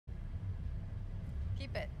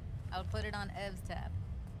Keep it. I'll put it on Ev's tab.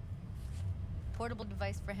 Portable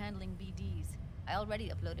device for handling BDs. I already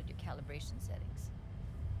uploaded your calibration settings.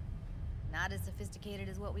 Not as sophisticated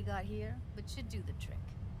as what we got here, but should do the trick.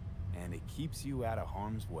 And it keeps you out of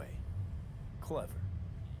harm's way. Clever.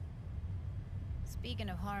 Speaking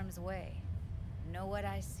of harm's way, know what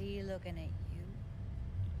I see looking at you?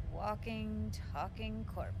 Walking, talking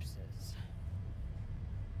corpses.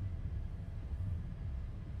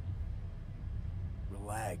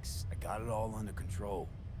 Relax. I got it all under control.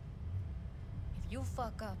 If you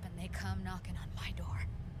fuck up and they come knocking on my door...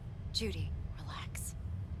 Judy, relax.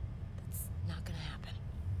 That's not gonna happen.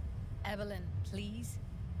 Evelyn, please.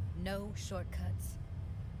 No shortcuts.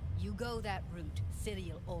 You go that route,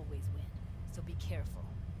 City'll always win. So be careful.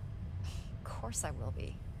 Of course I will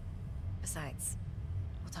be. Besides,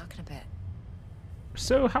 we'll talk in a bit.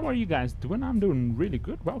 So, how are you guys doing? I'm doing really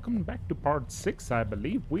good. Welcome back to part 6, I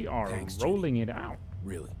believe. We are Thanks, rolling it out.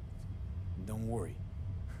 Really. Don't worry.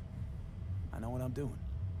 I know what I'm doing.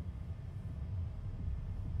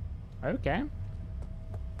 Okay.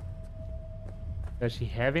 Does she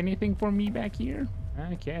have anything for me back here?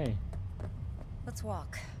 Okay. Let's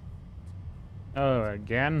walk. Oh,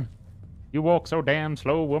 again? You walk so damn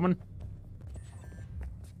slow, woman.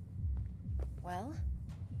 Well,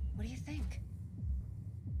 what do you think?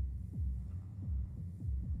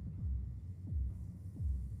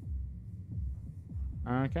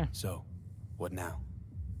 Okay. So, what now?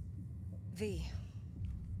 V,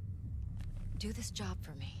 do this job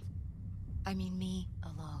for me. I mean me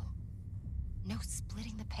alone. No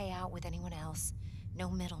splitting the payout with anyone else. No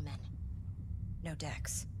middlemen. No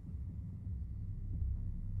Dex.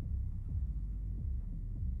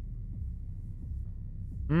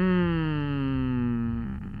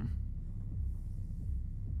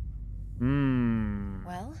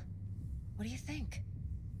 Well, what do you think?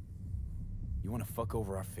 You want to fuck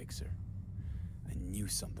over our fixer? I knew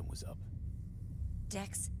something was up.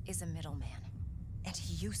 Dex is a middleman. And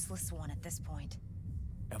a useless one at this point.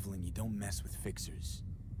 Evelyn, you don't mess with fixers.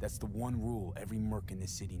 That's the one rule every merc in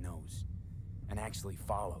this city knows. And actually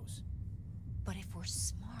follows. But if we're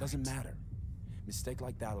smart... Doesn't matter. Mistake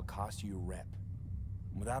like that'll cost you your rep.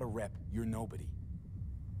 And without a rep, you're nobody.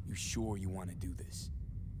 You sure you want to do this?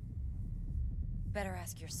 Better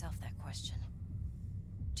ask yourself that question.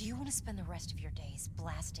 Do you want to spend the rest of your days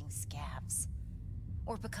blasting scabs?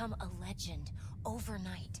 Or become a legend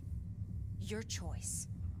overnight? Your choice.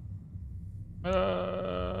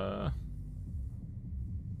 I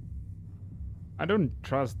don't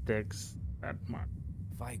trust Dex that much.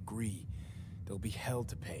 If I agree, there'll be hell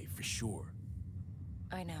to pay, for sure.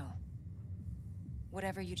 I know.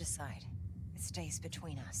 Whatever you decide, it stays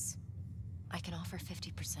between us. I can offer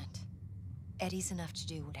 50%. Eddie's enough to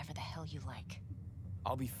do whatever the hell you like.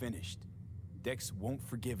 I'll be finished. Dex won't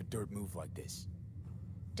forgive a dirt move like this.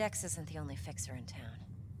 Dex isn't the only fixer in town.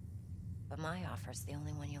 But my offer's the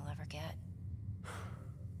only one you'll ever get.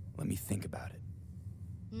 Let me think about it.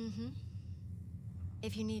 Mm-hmm.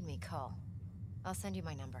 If you need me, call. I'll send you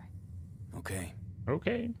my number. Okay.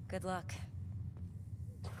 Okay. Good luck.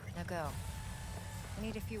 Now go. I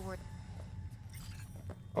need a few words.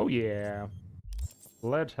 Oh yeah.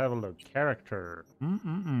 Let's have a look. Character.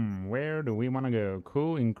 Where do we want to go?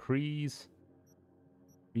 Cool. Increase.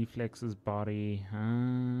 Reflexes. Body.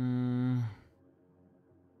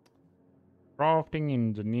 Crafting.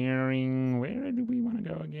 Engineering. Where do we want to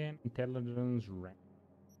go again? Intelligence. Rank.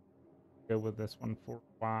 Go with this one for a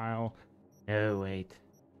while. Oh wait.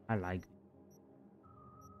 I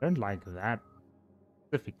don't like that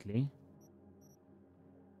specifically.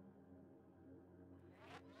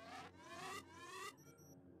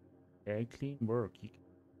 Okay, clean work. You can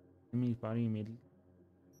enemy's body immediately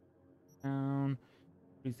down.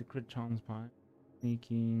 Increase the crit chance by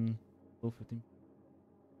sneaking. Go 15.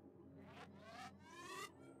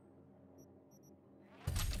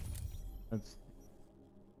 That's.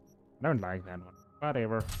 I don't like that one.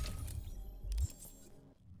 Whatever.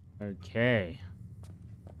 Okay.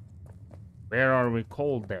 Where are we?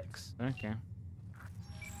 Cold decks. Okay.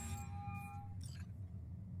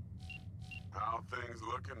 How things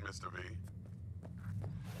looking, Mr. V?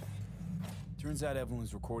 Turns out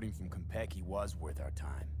Evelyn's recording from Compeki was worth our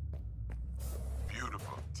time.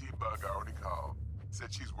 Beautiful. T-Bug already called.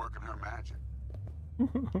 Said she's working her magic.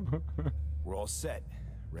 We're all set.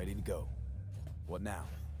 Ready to go. What now?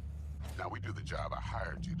 Now we do the job I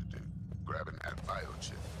hired you to do. Grabbing that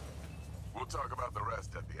biochip. We'll talk about the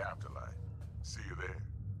rest at the afterlife. See you there.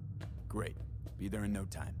 Great. Be there in no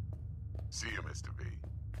time. See you, Mr. V.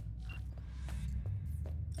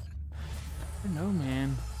 I don't know,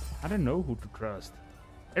 man. I don't know who to trust.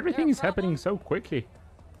 Everything is happening so quickly.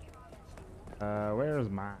 Where is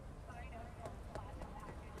my...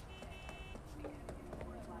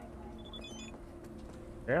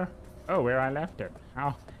 Where? Oh, where I left it.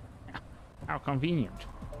 How convenient.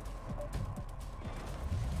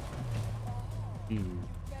 Ew.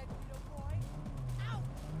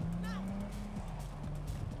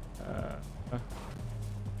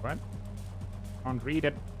 What? Can't read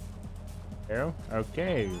it. Oh,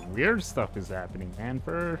 okay. Weird stuff is happening, man.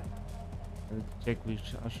 Let's check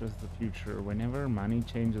which ushers the future. Whenever money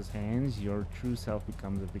changes hands, your true self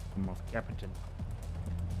becomes a victim of capital.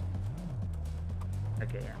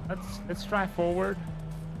 Okay, let's try forward.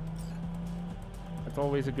 That's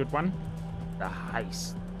always a good one. The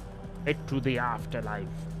heist. Head to the afterlife.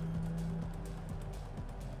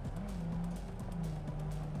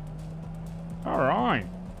 Alright.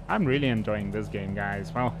 I'm really enjoying this game,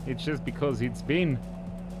 guys. Well, it's just because it's been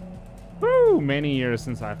many years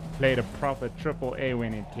since I've played a proper AAA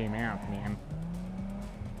when it came out, man.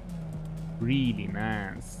 Really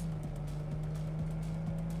nice.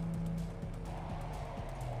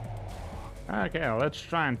 Okay, let's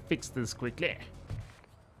try and fix this quickly.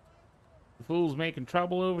 The fool's making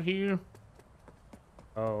trouble over here.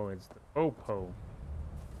 Oh, it's the Popo.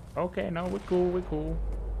 Okay, no, we're cool.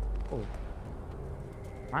 Oh.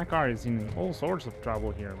 My car is in all sorts of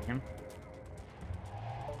trouble here, man.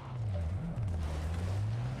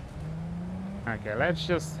 Okay, let's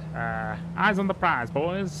just, eyes on the prize,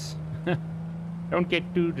 boys. Don't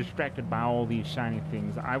get too distracted by all these shiny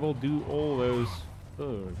things. I will do all those.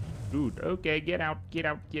 Oh, dude. Okay, get out.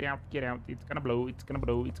 It's gonna blow.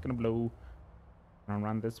 I'll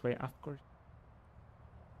run this way, of course.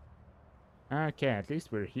 Okay, at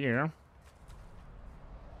least we're here.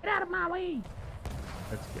 Get out of my way.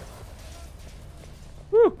 Let's go.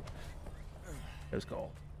 Woo! Let's go.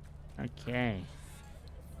 Okay.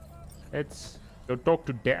 Let's go talk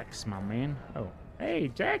to Dex, my man. Oh, hey,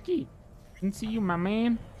 Jackie. Didn't see you, my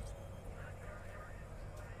man.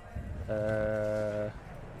 No.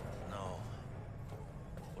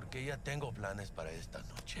 Porque ya tengo planes para esta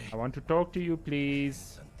noche. I want to talk to you,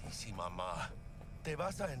 please. Santísima mamá. Te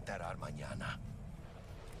vas a enterar mañana.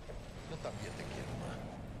 Yo también te quiero, ma.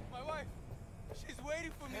 My wife. She's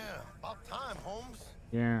waiting for me. Yeah, about time, Holmes.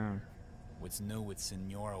 Yeah. What's new with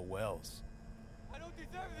Senora Wells? I don't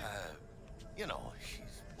deserve this. You know,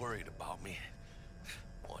 she's worried about me.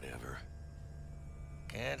 Whatever.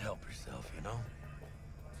 Can't help herself, you know?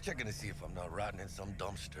 Checking to see if I'm not rotting in some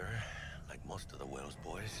dumpster, like most of the Wells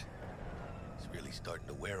boys. It's really starting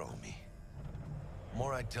to wear on me. The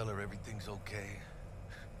more I tell her everything's okay,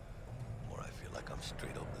 the more I feel like I'm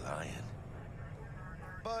straight up lying.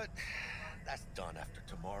 But that's done after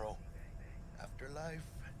tomorrow. Afterlife,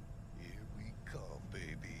 here we come,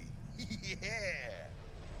 baby. Yeah!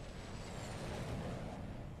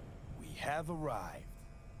 We have arrived.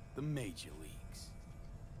 The major leagues.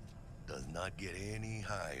 Does not get any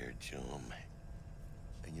higher, chum.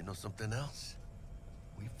 And you know something else?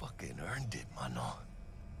 We fucking earned it, mano.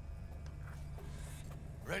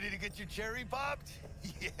 Ready to get your cherry popped?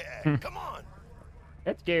 Yeah, come on!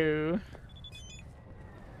 Let's go.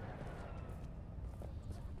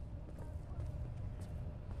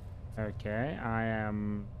 Okay, I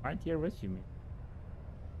am right here with you, man.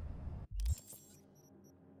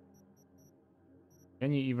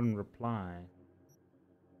 Can you even reply?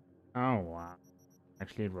 Oh, wow.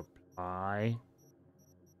 Actually reply.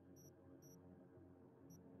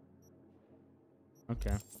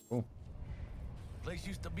 Okay, cool. Place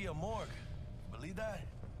used to be a morgue. Believe that?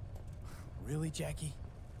 Really, Jackie?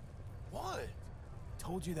 What?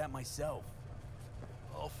 Told you that myself.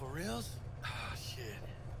 Oh, for reals? Ah, shit.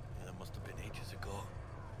 Yeah, that must have been ages ago.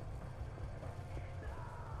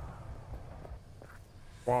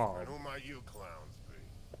 Wow. And who might you clowns be?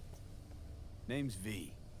 Name's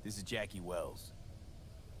V. This is Jackie Wells.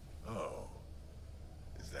 Oh.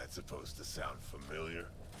 Is that supposed to sound familiar?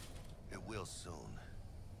 It will soon.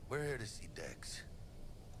 We're here to see Dex.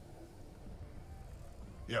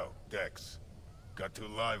 Yo, Dex. Got 2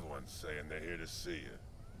 live ones saying they're here to see you.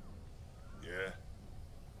 Yeah?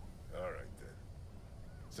 Alright then.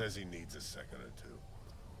 Says he needs a second or 2.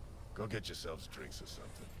 Go get yourselves drinks or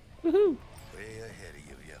something. Woohoo! Way ahead of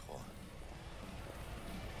you, viejo.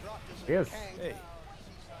 Yes. Hey,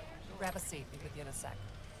 Grab a seat. Be with you in a sec.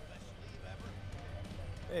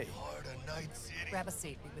 hey, Hard a night city. Grab a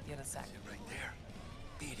seat. Be with you in a sec. Right there.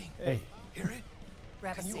 Beating. hey. Hear it?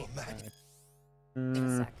 Grab a Can you seat. imagine? In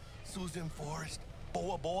a sec. Susan Forrest,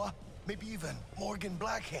 Boa Boa, maybe even Morgan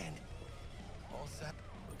Blackhand. All set.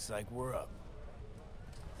 Looks like we're up.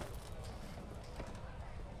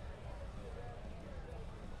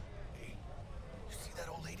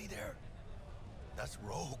 there? That's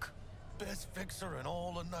Rogue. Best fixer in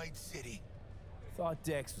all of Night City. Thought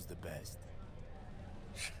Dex was the best.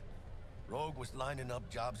 Rogue was lining up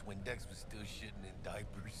jobs when Dex was still shitting in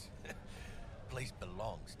diapers. Place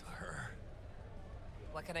belongs to her.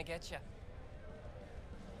 What can I get you?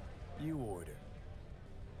 You order.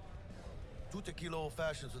 2 tequila old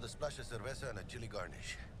fashions with a splash of cerveza and a chili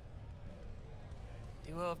garnish.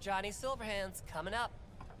 Duo of Johnny Silverhands coming up.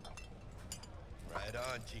 Right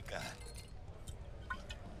on, chica.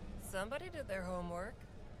 Somebody did their homework.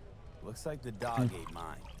 Looks like the dog ate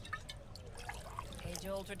mine.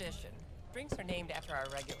 Age-old tradition. Drinks are named after our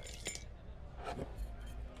regulars.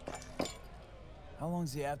 How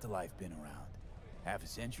long's the Afterlife been around? Half a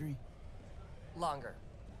century? Longer.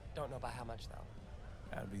 Don't know by how much, though.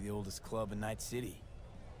 That'd be the oldest club in Night City.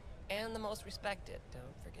 And the most respected.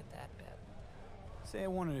 Don't forget that bit. Say I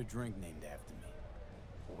wanted a drink named after me.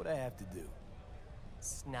 What would I have to do?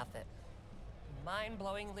 Snuff it.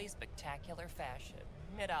 Mind-blowingly spectacular fashion.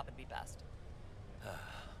 Mid-op would be best.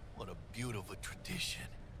 What a beautiful tradition.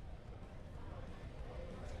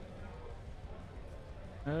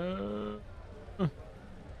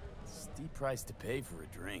 Steep price to pay for a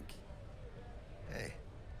drink. Hey,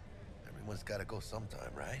 everyone's gotta go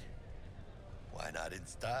sometime, right? Why not in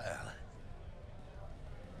style?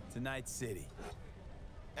 To Night City.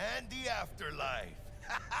 And the afterlife.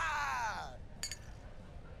 Ha ha!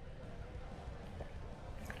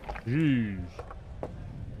 Jeez.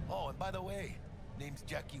 Oh, and by the way, name's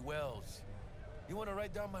Jackie Wells. You wanna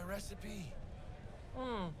write down my recipe?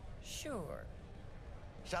 Sure.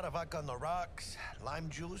 Shot of vodka on the rocks, lime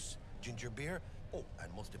juice, ginger beer, oh,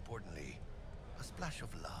 and most importantly, a splash of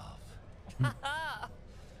love.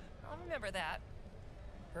 I'll remember that.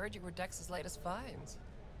 Heard you were Dex's latest finds.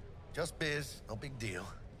 Just biz, no big deal.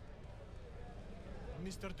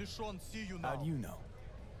 Mr. Dishon, see you now. How do you know?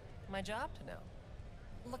 My job to know.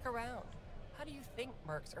 Look around. How do you think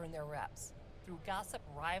mercs earn their reps? Through gossip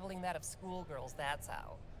rivaling that of schoolgirls, that's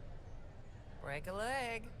how. Break a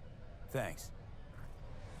leg. Thanks.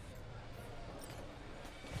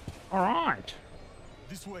 All right.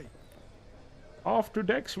 This way. Off to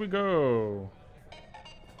Dex we go.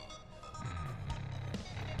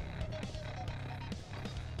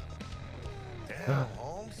 Damn,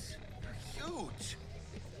 Holmes. You're huge.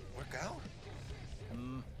 Work out?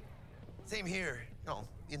 Same here. No,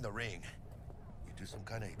 in the ring. You do some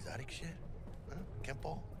kind of exotic shit? Huh?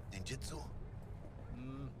 Kempo? Ninjutsu?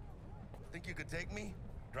 Think you could take me?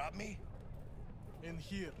 Drop me? In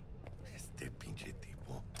here. Este pinche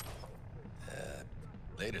tipo.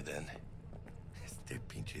 Later then. Este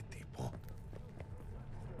pinche tipo.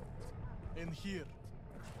 In here.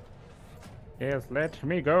 Yes, let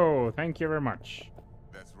me go. Thank you very much.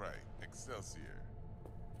 That's right. Excelsior.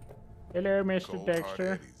 Hello, Mr. Cold hard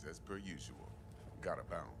Dexter. eddies, as per usual. Gotta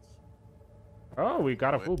bounce. Oh, we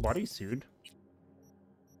got a full bodysuit.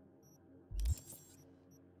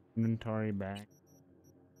 Inventory back.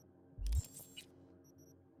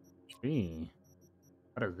 See.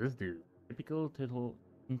 What does this do? Typical total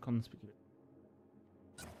inconspicuous.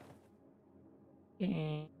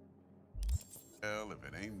 Yeah. Hell, if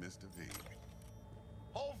it ain't Mr. V.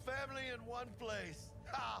 Whole family in one place.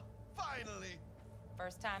 Ha! Finally!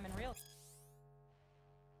 First time in real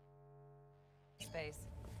space.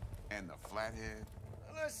 And the flathead.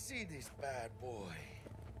 Let's see this bad boy.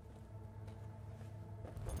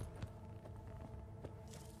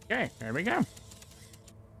 Okay, there we go.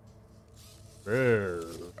 Whoa.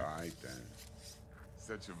 Alright then.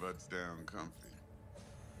 Set your butts down comfy.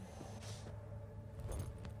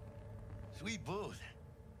 Sweet booth.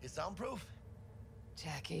 It's soundproof?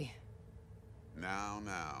 Jackie. Now,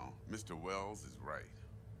 Mr. Wells is right.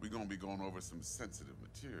 We're gonna be going over some sensitive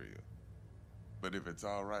material. But if it's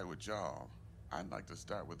all right with y'all, I'd like to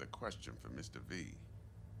start with a question for Mr. V.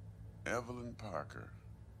 Evelyn Parker,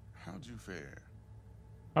 how'd you fare?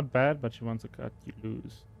 Not bad, but she wants to cut you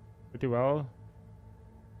loose. Pretty well.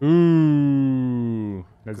 Ooh.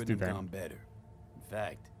 Let's Couldn't do have that. gone better. In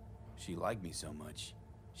fact, she liked me so much,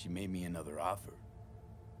 she made me another offer.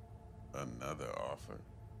 Another offer?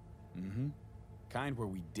 Mm-hmm. Kind where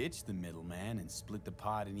we ditch the middleman and split the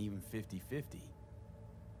pot in even 50-50.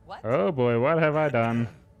 What? Oh boy, what have I done?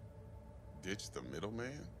 Ditch the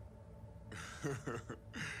middleman?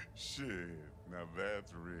 Shit, now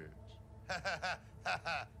that's rich.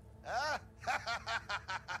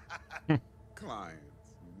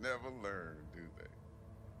 Clients never learn, do they?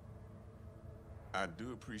 I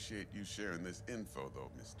do appreciate you sharing this info,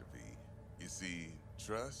 though, Mr. V. You see,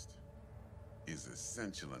 trust is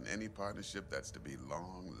essential in any partnership that's to be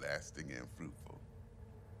long-lasting and fruitful.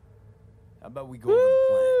 How about we go over the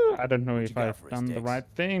plan? I don't know What if you got I've for us, done the Dex? right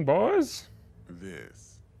thing, boys.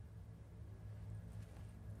 This.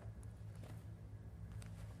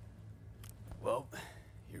 Well,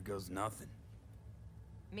 here goes nothing.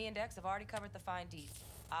 Me and Dex have already covered the fine deeds.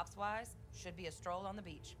 Ops-wise, should be a stroll on the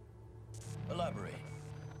beach. Elaborate.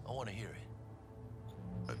 I want to hear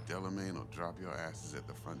it. A Delamain will drop your asses at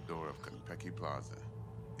the front door of Konpeki Plaza.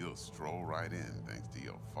 You'll stroll right in thanks to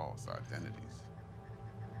your false identities.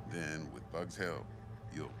 Then, with Bug's help,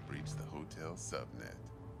 you'll breach the hotel subnet.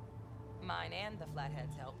 Mine and the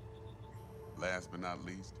Flatheads help. Last but not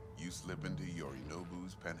least, you slip into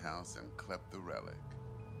Yorinobu's penthouse and clep the relic.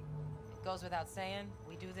 Goes without saying,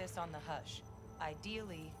 we do this on the hush.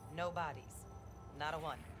 Ideally, no bodies. Not a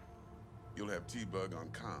one. You'll have T-Bug on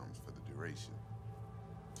comms for the duration.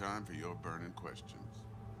 Time for your burning questions.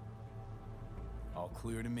 All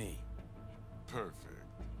clear to me. Perfect.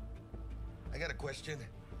 I got a question.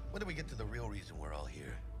 When do we get to the real reason we're all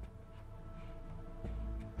here?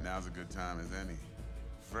 Now's a good time as any.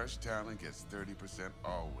 Fresh talent gets 30%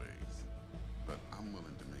 always. But I'm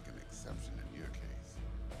willing to make an exception in your case.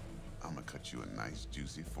 I'm gonna cut you a nice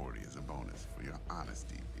juicy 40 as a bonus for your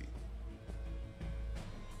honesty, Pete.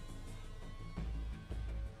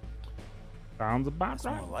 Sounds about That's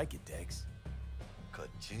right. more like it, Dex.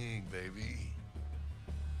 Ka-ching, baby.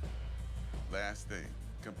 Last thing,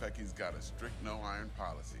 Konpeki's got a strict no-iron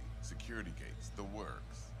policy. Security gates, the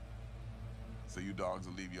works. So you dogs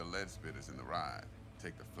will leave your lead spitters in the ride.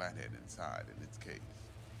 Take the Flathead inside in its case.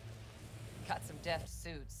 Got some deft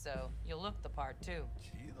suits, so you'll look the part too.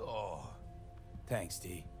 Chido. Thanks,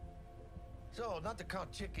 T. So, not to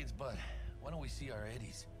count chickens, but why don't we see our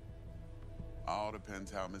Eddies? All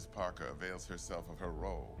depends how Miss Parker avails herself of her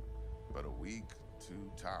role. But a week,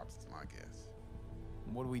 2 tops is my guess.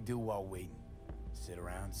 What do we do while waiting? Sit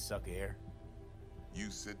around, suck air? You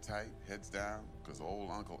sit tight, heads down, cause old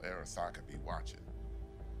Uncle Arasaka be watching.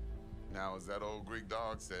 Now, as that old Greek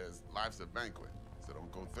dog says, life's a banquet, so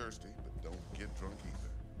don't go thirsty, but don't get drunk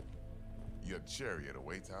either. Your chariot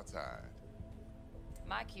awaits outside.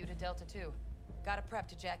 My cue to Delta 2. Gotta prep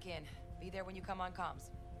to jack in. Be there when you come on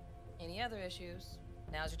comms. Any other issues?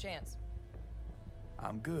 Now's your chance.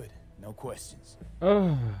 I'm good. No questions.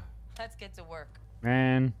 Oh, Let's get to work.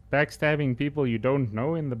 man. Backstabbing people you don't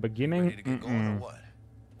know in the beginning? Ready to get going or what?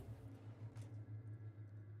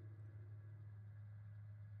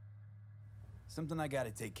 Something I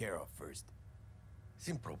gotta take care of first.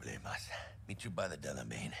 Sin problemas. Meet you by the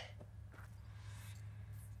Delamain.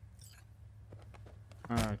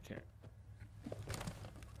 Okay.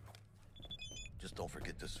 Just don't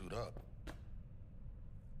forget to suit up.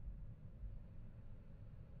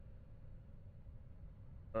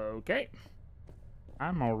 Okay.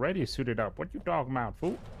 I'm already suited up. What you talking about,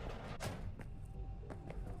 fool?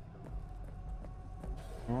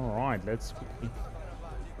 Alright, let's...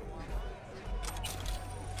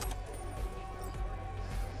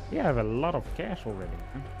 We have a lot of cash already,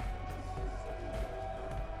 man.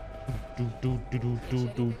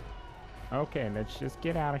 Okay, let's just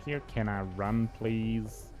get out of here. Can I run,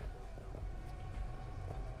 please?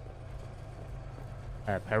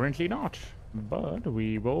 Apparently not, but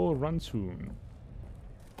we will run soon.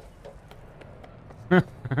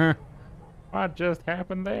 What just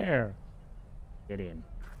happened there? Get in.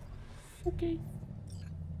 Okay.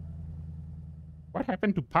 What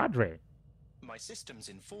happened to Padre? My systems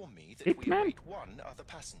inform me that we Hitman? await one other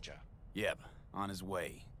passenger. Yep, on his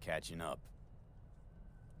way. Catching up.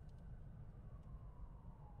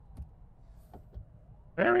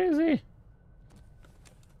 Where is he?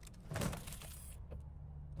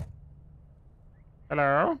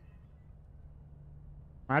 Hello? Am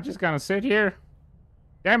I just gonna sit here?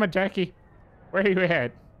 Damn it, Jackie. Where are you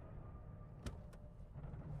at?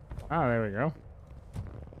 Oh, there we go.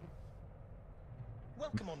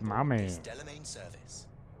 Welcome on My board man. this Delamain service.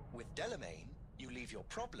 With Delamain, you leave your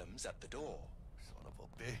problems at the door. Son of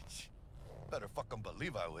a bitch. Better fucking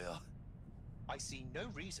believe I will. I see no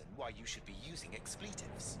reason why you should be using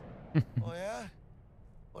expletives. Oh, yeah?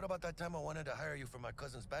 What about that time I wanted to hire you for my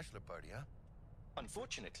cousin's bachelor party, huh?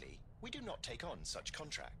 Unfortunately, we do not take on such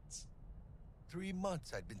contracts. 3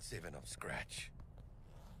 months I'd been saving up scratch.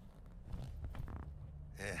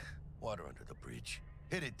 Water under the bridge.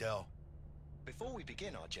 Hit it, Del. Before we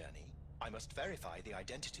begin our journey, I must verify the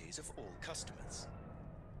identities of all customers.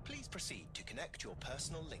 Please proceed to connect your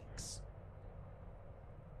personal links.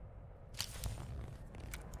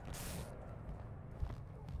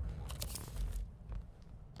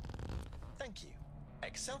 Thank you.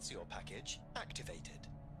 Excelsior package activated.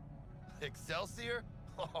 Excelsior?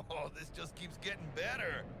 Oh, this just keeps getting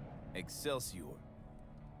better. Excelsior.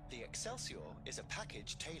 The Excelsior is a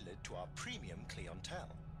package tailored to our premium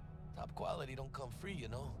clientele. Top quality don't come free, you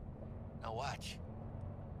know. Now watch.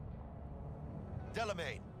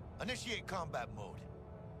 Delamain, initiate combat mode.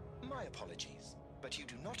 My apologies, but you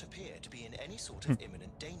do not appear to be in any sort of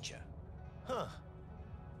imminent danger. Huh.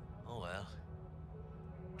 Oh well.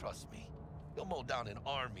 Trust me, you'll mow down an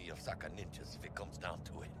army of Saka ninjas if it comes down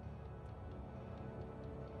to it.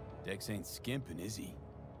 Dex ain't skimping, is he?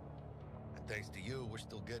 And thanks to you, we're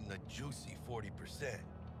still getting a juicy 40%.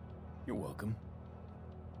 You're welcome.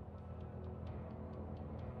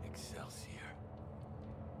 Excelsior.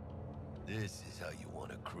 This is how you want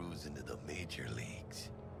to cruise into the major leagues.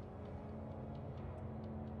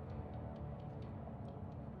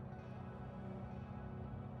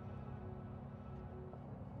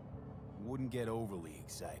 Wouldn't get overly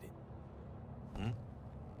excited.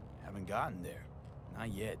 Haven't gotten there.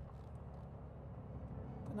 Not yet.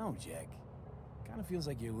 But no, Jack. Kinda feels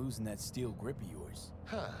like you're losing that steel grip of yours.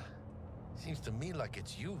 Huh. Seems to me like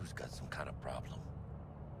it's you who's got some kind of problem.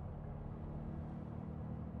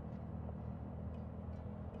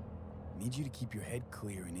 Need you to keep your head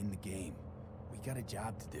clear and in the game. We got a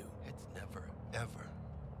job to do. It's never, ever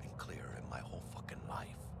been clearer in my whole fucking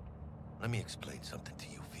life. Let me explain something to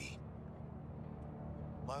you, V.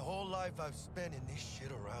 My whole life I've spent in this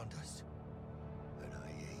shit around us, and I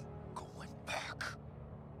ain't going back.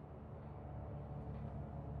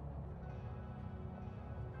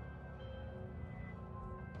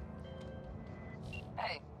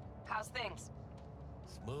 Hey, how's things?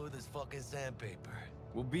 Smooth as fucking sandpaper.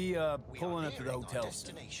 We'll be, pulling up to the hotel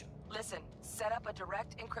soon. Listen, set up a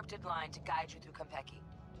direct encrypted line to guide you through Konpeki.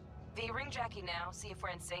 V, ring Jackie now, see if we're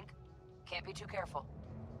in sync. Can't be too careful.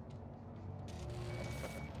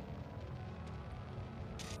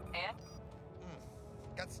 And?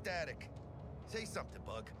 Got static. Say something,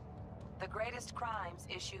 Bug. The greatest crimes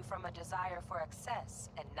issue from a desire for excess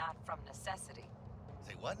and not from necessity.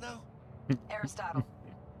 Say what now? Aristotle.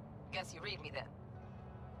 Guess you read me then.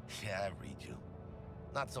 Yeah, I read you.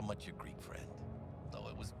 Not so much your Greek friend, though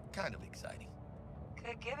it was kind of exciting.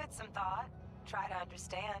 Could give it some thought. Try to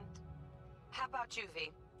understand. How about you,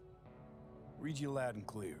 V? Read you loud and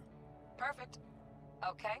clear. Perfect.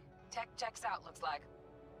 Okay, tech checks out, looks like.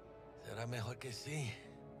 Será mejor que sí.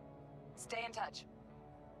 Stay in touch.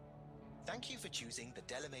 Thank you for choosing the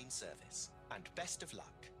Delamain service, and best of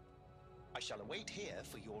luck. I shall await here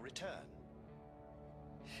for your return.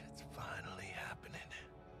 Shit's finally happening.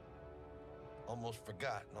 Almost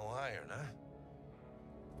forgot, no iron, huh?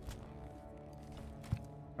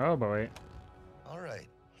 Oh boy. All right,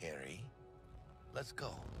 Harry. Let's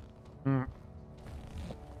go.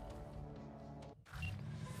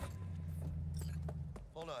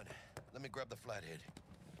 Hold on. Let me grab the flathead.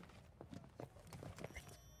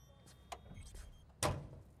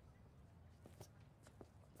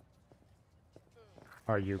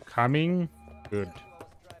 Are you coming? Good.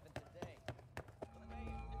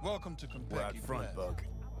 Welcome to Konpeki. We're out front, Bug.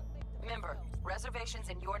 Member, reservations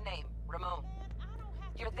in your name, Ramon.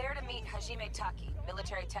 You're there to meet Hajime Taki,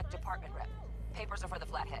 military tech department rep. Papers are for the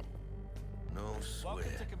flathead. No sweat.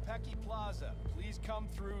 Welcome to Konpeki Plaza. Please come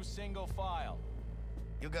through single file.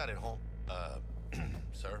 You got it, home.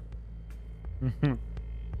 Sir?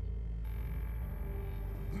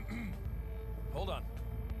 Hold on.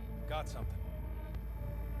 Got something.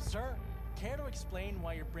 Sir, care to explain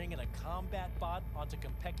why you're bringing a combat bot onto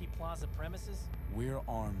Konpeki Plaza premises? We're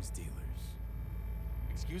arms dealers.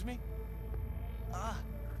 Excuse me? Ah,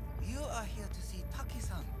 you are here to see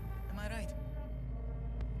Taki-san, am I right?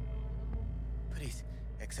 Please,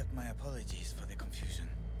 accept my apologies for the confusion.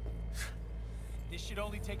 This should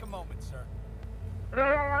only take a moment, sir.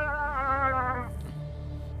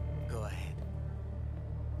 Go ahead.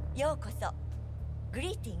 Yokoso.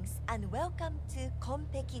 Greetings and welcome to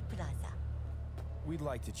Konpeki Plaza. We'd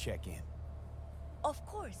like to check in. Of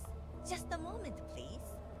course. Just a moment,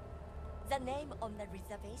 please. The name on the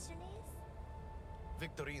reservation is?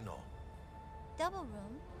 Victorino. Double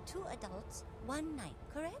room, 2 adults, 1 night,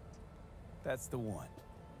 correct? That's the one.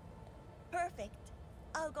 Perfect.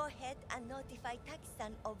 I'll go ahead and notify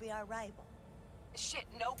Taki-san of your arrival. Shit,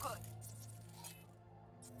 no good.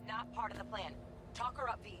 Not part of the plan. Talk her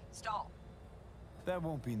up, V. Stall. That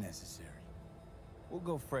won't be necessary. We'll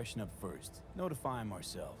go freshen up first. Notify him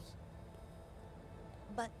ourselves.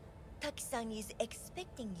 But Taki-san is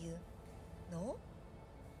expecting you, no?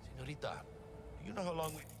 Señorita, do you know how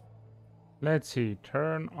long we... Let's see.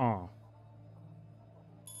 Turn off.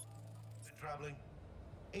 Been traveling?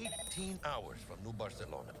 18 hours from New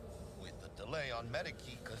Barcelona. With a delay on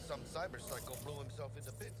Medikey because some cyber psycho blew himself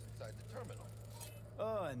into bits inside the terminal.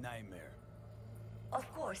 Oh, a nightmare.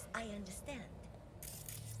 Of course, I understand.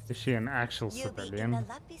 Is she an actual You'll be in civilian? the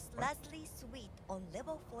Lapis Lazuli suite on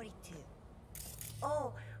level 42.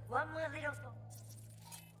 Oh, one more little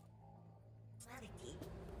formality.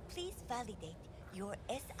 Please validate your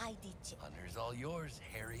SID chip. Honor's all yours,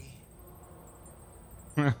 Harry.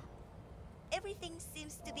 Everything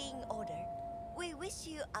seems to be in order. We wish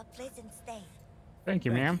you a pleasant stay. Thank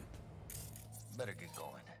you, ma'am. Better get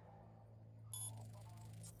going.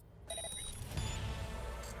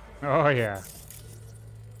 Oh yeah.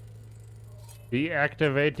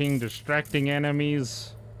 Deactivating distracting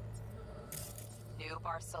enemies. New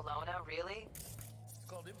Barcelona, really? It's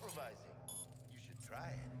called improvising. You should try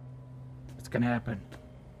it. What's gonna happen?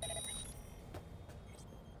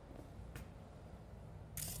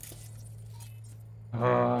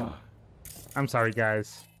 Oh, I'm sorry,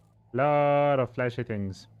 guys. Lot of flashy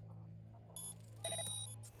things.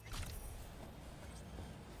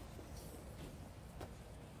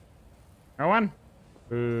 No one?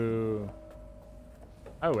 Ooh.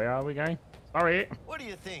 Oh, where are we going? Sorry. What do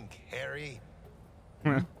you think, Harry?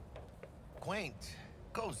 Quaint,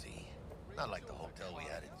 cozy. Not like the hotel we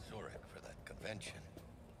had in Zurich for that convention.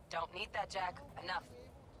 Don't need that, Jack. Enough.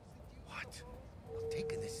 What? I'm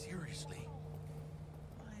taking this seriously.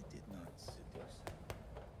 I did not seduce.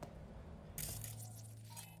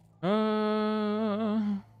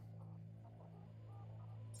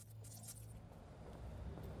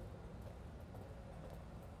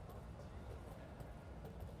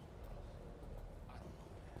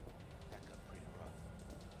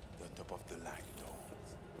 Top of the line,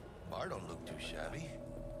 Bar don't look too shabby.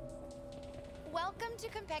 Welcome to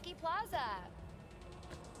Konpeki Plaza.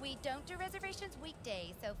 We don't do reservations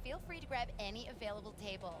weekdays, so feel free to grab any available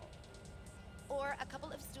table. Or a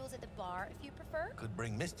couple of stools at the bar if you prefer. Could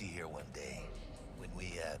bring Misty here one day when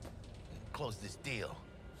we close this deal.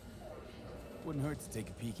 Wouldn't hurt to take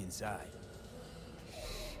a peek inside.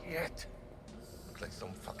 Shit. Looks like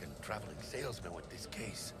some fucking traveling salesman with this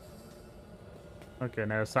case. Okay,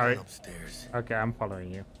 no, sorry. Upstairs. Okay, I'm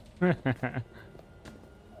following you.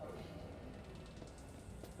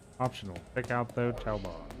 Optional. Check out the hotel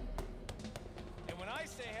bar. And when I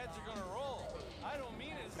say heads are gonna roll, I don't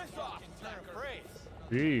mean it as a fucking turn of phrase.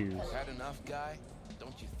 Jeez. Had enough, guy?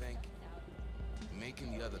 Don't you think?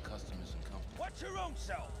 Making the other customers uncomfortable. Watch your own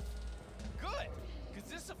self. Good, because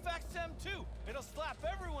this affects them too. It'll slap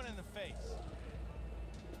everyone in the face.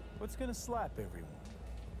 What's gonna slap everyone?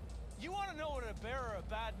 You want to know what a bearer of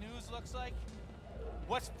bad news looks like?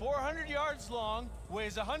 What's 400 yards long,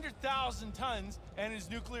 weighs 100,000 tons, and is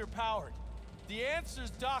nuclear powered? The answer's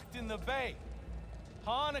docked in the bay.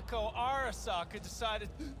 Hanako Arasaka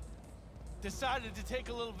decided to take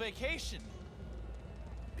a little vacation.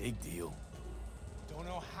 Big deal. Don't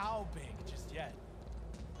know how big just yet.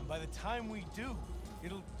 And by the time we do,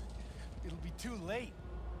 it'll be too late.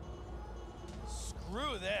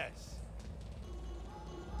 Screw this.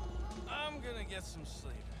 I'm gonna get some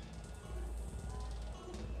sleep.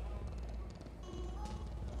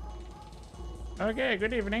 Okay,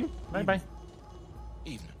 good evening. Bye-bye.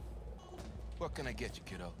 Evening. What can I get you,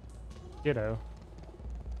 kiddo? Kiddo.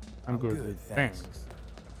 I'm good. Thanks.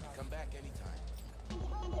 Come back anytime.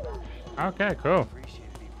 Okay, cool.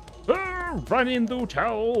 Run in the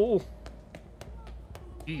hotel.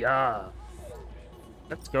 Yeah.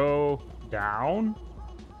 Let's go down.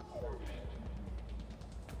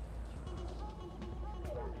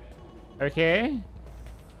 Okay.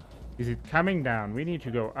 Is it coming down? We need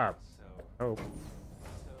to go up. Oh.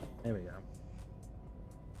 There we go.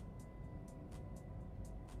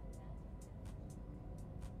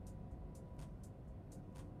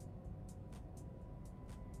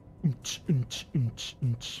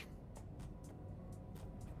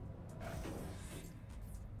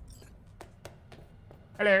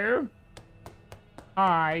 Hello.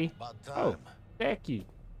 Hi. Oh, Becky.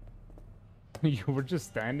 You were just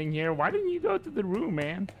standing here. Why didn't you go to the room,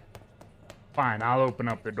 man? Fine, I'll open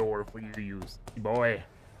up the door for you to use. Boy.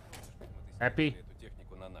 Happy?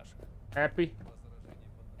 Happy?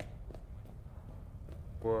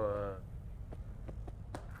 Whoa.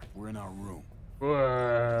 We're in our room.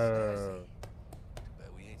 Whoa. Bet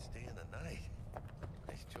we ain't staying the night.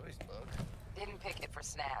 Nice choice, bud. Didn't pick it for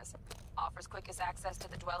snaz. Offers quickest access to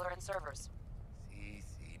the dweller and servers. Sí,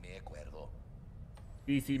 me acuerdo.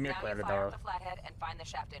 Sí, me Now you fire acuerdo. up the flathead and find the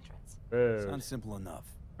shaft entrance. Sounds simple enough.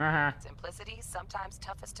 Simplicity, sometimes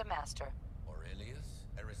toughest to master. Aurelius?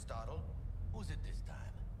 Aristotle? Who's it this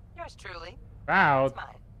time? Yours truly. Wow. It's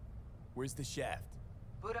mine. Where's the shaft?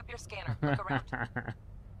 Boot up your scanner. Look around.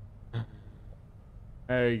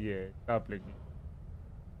 Oh yeah, stop looking.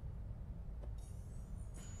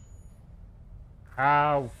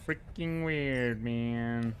 How freaking weird,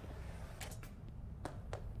 man.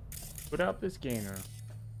 Put up the scanner.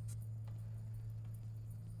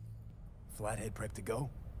 Flathead prep to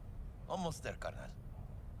go? Almost there, carnal.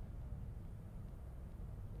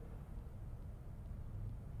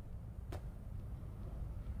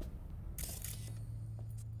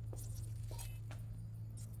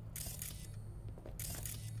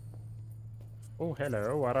 Oh,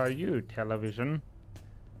 hello. What are you, television?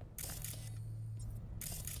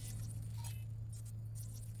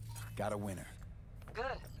 Got a winner. Good.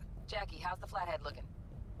 Jackie, how's the flathead looking?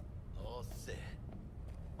 Oh, shit.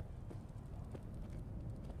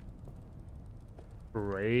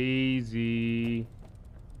 Crazy.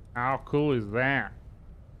 How cool is that?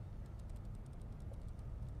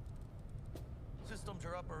 Systems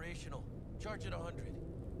are operational. Charge it 100.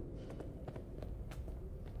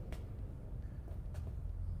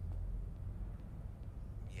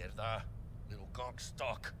 Mierda. Little gonk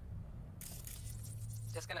stock.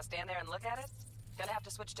 Just gonna stand there and look at it? Gonna have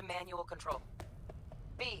to switch to manual control.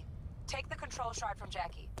 B, take the control shard from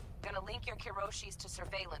Jackie. Gonna link your Kiroshis to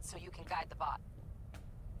surveillance so you can guide the bot.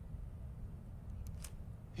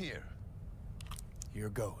 Here. Here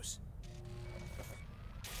goes.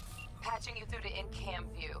 Patching you through to in-cam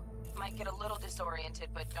view. Might get a little disoriented,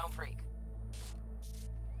 but don't freak.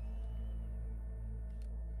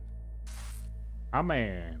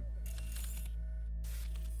 Amen.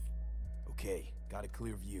 Okay, got a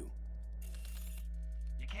clear view.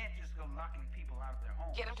 You can't just go locking people out of their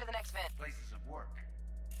homes. Get him to the next vent. Places of work.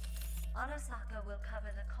 Arasaka will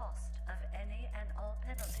cover the cost of any and all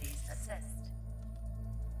penalties assessed.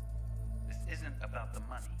 This isn't about the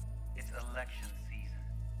money. It's election season.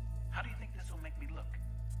 How do you think this will make me look?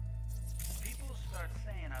 People start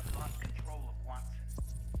saying I've lost control of Watson,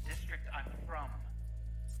 district I'm from.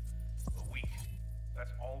 A week.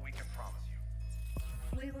 That's all we can promise you.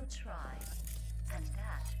 We will try, and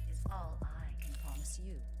that is all I can promise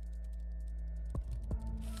you.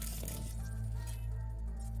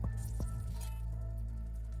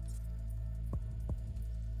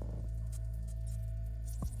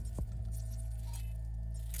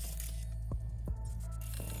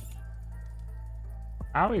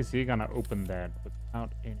 How is he gonna open that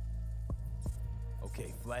without any?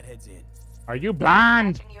 Okay, Flathead's in. Are you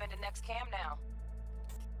blind? Patching you into next cam now.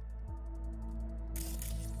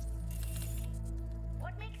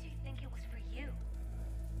 What makes you think it was for you?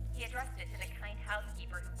 He addressed it to the kind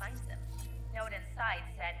housekeeper who finds him. Note inside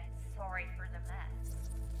said, "Sorry for the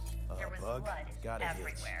mess." There was Bug? blood Got a hitch.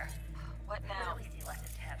 everywhere. What But now? at least he left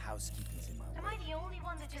a tip. Housekeeping's in my Am way. I the only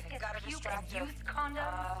one that just gets Gotta puke distract and her. used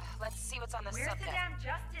condoms? Let's see what's on the Where's the subnet. damn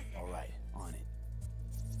justice in All it? right, on it.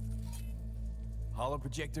 Holo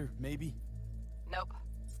projector, maybe? Nope.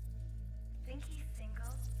 Think he's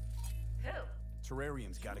single? Who?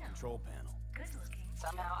 Terrarium's got a control panel. Good looking.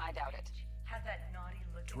 Somehow I doubt it. Has that naughty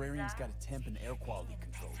look in his Terrarium's eye? got a temp and air quality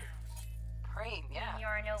controller. Preem, yeah.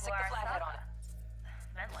 You're no Stick the flathead on it.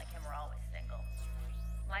 Men like him are always single.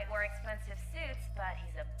 Might wear expensive suits, but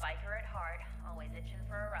he's a biker at heart, always itching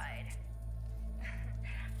for a ride.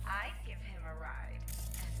 I'd give him a ride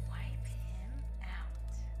and wipe him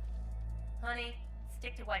out. Honey,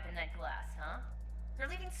 stick to wiping that glass, huh? You're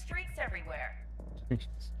leaving streaks everywhere.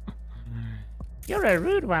 You're a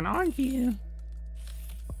rude one, aren't you?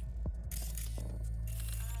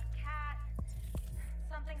 Cat,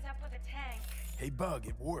 something's up with the tank. Hey, Bug,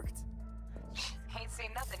 it worked. Ain't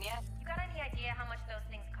seen nothing yet. You got any idea how much those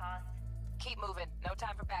things cost? Keep moving. No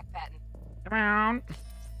time for backpatting. Come on.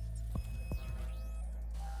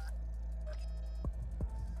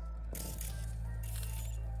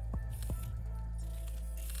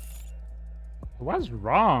 What's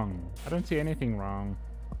wrong? I don't see anything wrong.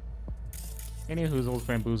 Any hoozles,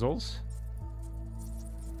 bamboozles.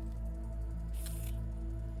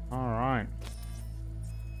 Alright.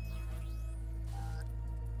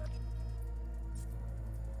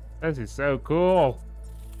 This is so cool.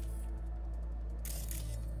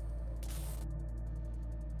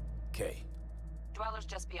 Okay. Dweller's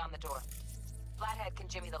just beyond the door. Flathead can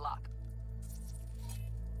jimmy the lock.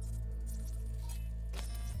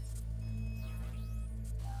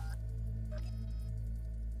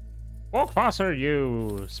 Walk faster,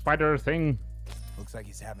 you spider thing. Looks like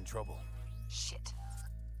he's having trouble. Shit.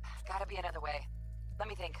 Gotta be another way. Let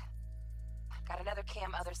me think. Got another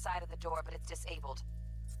cam other side of the door, but it's disabled.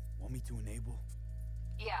 Want me to enable?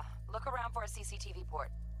 Yeah, look around for a CCTV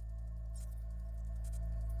port.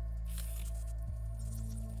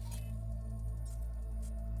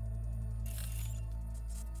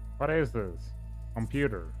 What is this?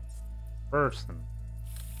 Computer. Person.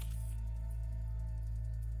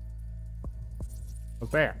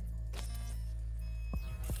 What's there?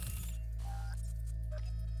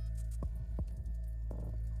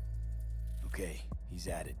 Okay, he's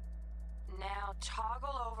at it. Now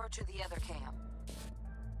toggle over to the other cam.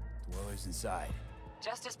 Dweller's inside.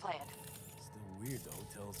 Just as planned. Still weird the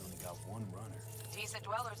hotel's only got one runner. Decent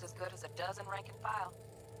dweller's as good as a dozen rank and file.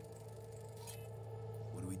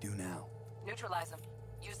 What do we do now? Neutralize him.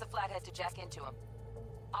 Use the flathead to jack into him.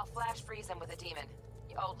 I'll flash freeze him with a demon.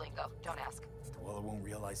 Old lingo, don't ask. Dweller won't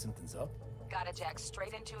realize something's up? Gotta jack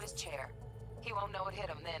straight into his chair. He won't know it hit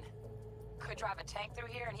him then. Could drive a tank through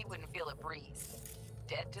here and he wouldn't feel a breeze.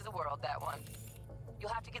 Dead to the world, that one. You'll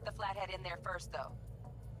have to get the flathead in there first, though.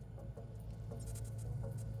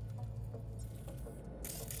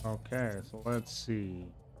 Okay, so let's see.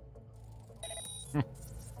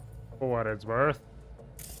 For what it's worth.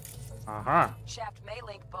 Aha. Shaft may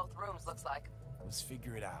link both rooms, looks like. Let's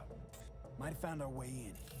figure it out. Might have found our way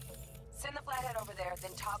in. Send the flathead over there, then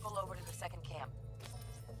toggle over to the second cam.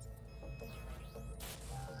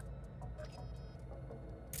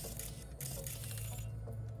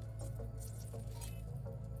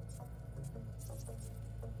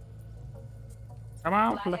 Come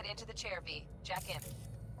on, Flathead into the chair, V. Jack in.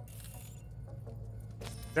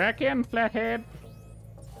 Jack in, flathead.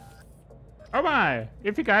 Oh my!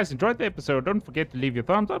 If you guys enjoyed the episode, don't forget to leave your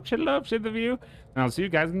thumbs up, share love, share the view, and I'll see you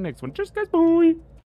guys in the next one. Cheers, guys, bye!